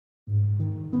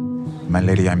My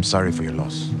lady, I'm sorry for your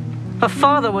loss. Her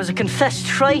father was a confessed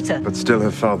traitor. But still her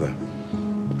father.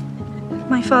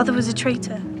 My father was a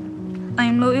traitor. I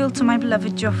am loyal to my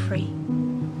beloved Joffrey.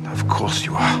 Of course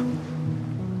you are.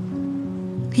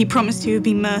 He promised he would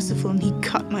be merciful and he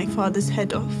cut my father's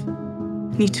head off.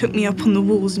 And he took me up on the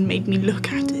walls and made me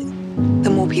look at it. The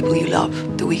more people you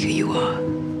love, the weaker you are.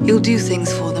 You'll do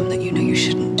things for them that you know you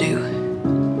shouldn't do.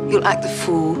 You'll act the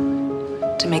fool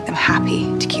to make them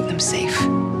happy, to keep them safe.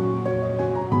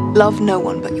 Love no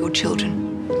one but your children.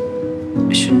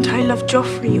 Shouldn't I love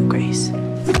Joffrey, Your Grace?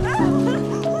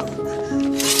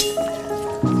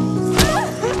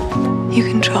 You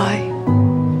can try.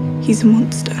 He's a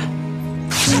monster.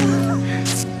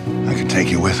 I can take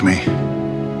you with me.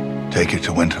 Take you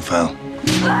to Winterfell.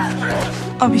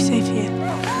 I'll be safe here.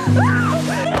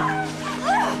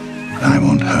 I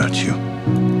won't hurt you.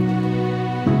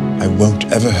 I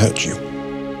won't ever hurt you.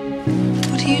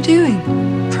 What are you doing?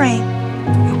 Praying.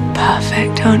 You're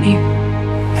perfect, aren't you?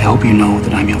 I hope you know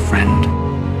that I'm your friend.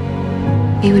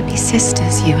 We would be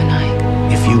sisters, you and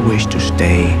I. If you wish to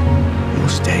stay, you'll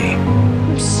stay.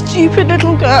 Stupid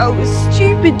little girl with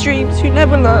stupid dreams who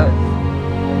never learn.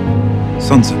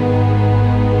 Sansa.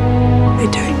 I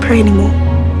don't pray anymore.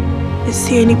 It's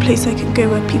the only place I can go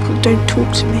where people don't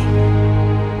talk to me.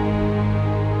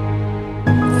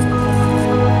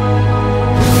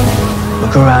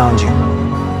 Look around you.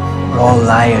 We're all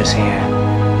liars here.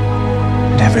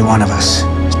 And every one of us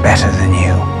is better than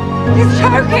you. He's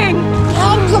choking!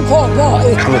 I'm the poor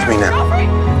boy! Come with me now.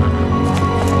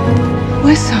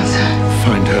 Where's Sansa?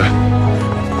 Find her.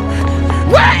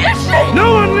 Where is she?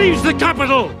 No one leaves the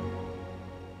capital!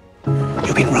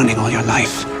 You've been running all your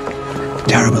life.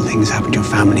 Terrible things happen to your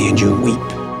family and you weep.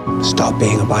 Stop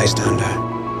being a bystander.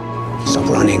 Stop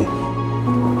running.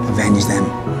 Avenge them.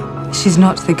 She's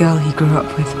not the girl he grew up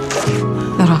with.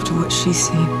 Not after what she's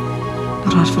seen.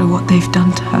 Not after what they've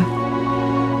done to her.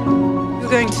 You're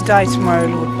going to die tomorrow,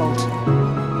 Lord Bolton.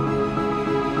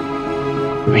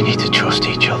 We need to trust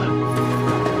each other.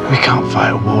 We can't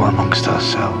fight a war amongst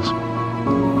ourselves.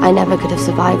 I never could have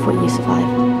survived what you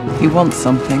survived. He wants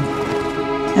something.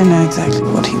 I know exactly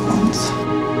what he wants.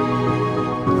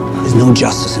 There's no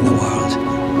justice in the world.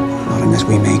 Not unless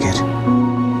we make it.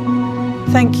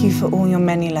 Thank you for all your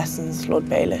many lessons, Lord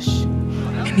Baelish.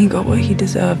 And he got what he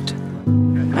deserved.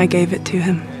 I gave it to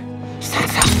him.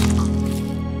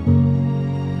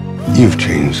 You've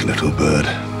changed, little bird.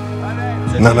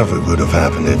 None of it would have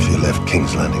happened if you left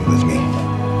King's Landing with me.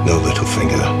 No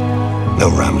Littlefinger, no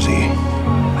Ramsay.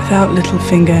 Without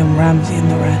Littlefinger and Ramsay and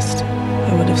the rest,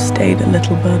 I would have stayed a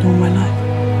little bird all my life.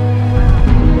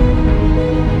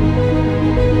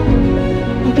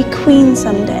 I'll be queen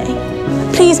someday.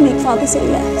 Please make father say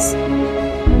yes.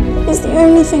 It's the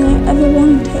only thing I ever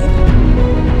wanted.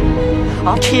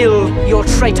 I'll kill your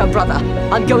traitor brother.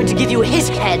 I'm going to give you his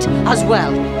head as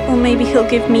well. Or maybe he'll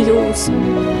give me yours.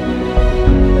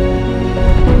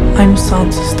 I'm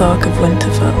Sansa Stark of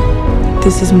Winterfell.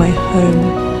 This is my home,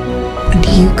 and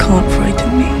you can't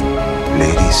frighten me.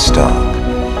 Lady Stark,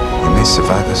 you may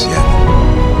survive us yet.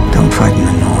 Don't fight in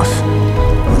the north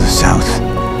or the south.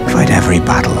 Fight every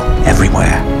battle,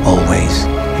 everywhere, always,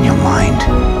 in your mind.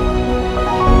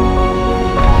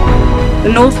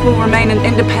 The North will remain an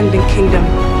independent kingdom,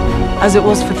 as it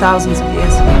was for thousands of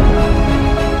years.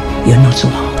 You're not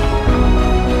alone.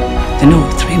 The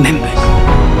North remembers.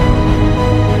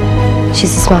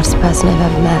 She's the smartest person I've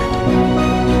ever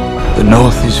met. The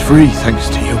North is free, thanks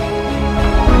to you.